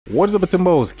What is up,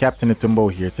 Atumbos? Captain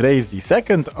Atumbo here. Today is the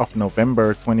 2nd of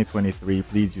November 2023.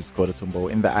 Please use code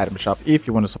Atumbo in the item shop if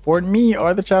you want to support me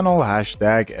or the channel.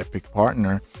 Hashtag Epic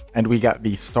Partner. And we got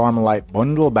the Stormlight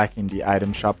bundle back in the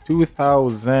item shop.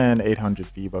 2,800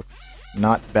 V-Bucks.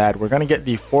 Not bad. We're going to get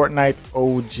the Fortnite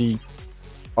OG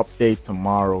update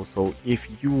tomorrow. So if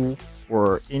you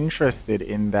were interested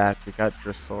in that, we got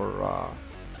Dressora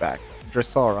back.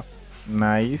 Dressora.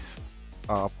 Nice.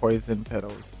 Poison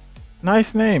Petals.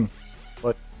 Nice name,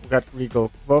 but we got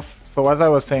Regal Buff. So as I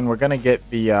was saying, we're gonna get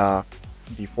the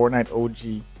Fortnite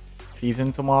OG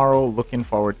season tomorrow. Looking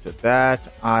forward to that.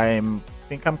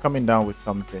 Think I'm coming down with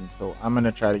something, so I'm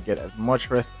gonna try to get as much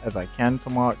rest as I can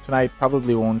tonight.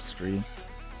 Probably won't stream,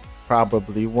 but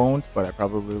I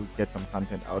probably will get some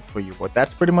content out for you. But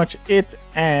that's pretty much it,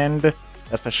 and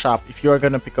that's the shop. If you are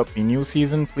gonna pick up the new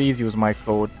season, please use my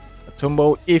code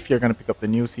Atumbo. If you're gonna pick up the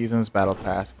new season's battle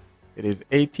pass, it is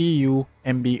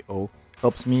ATUMBO.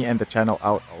 Helps me and the channel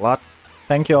out a lot.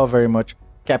 Thank you all very much.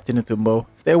 Captain Atumbo.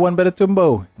 Stay one better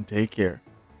Tumbo and take care.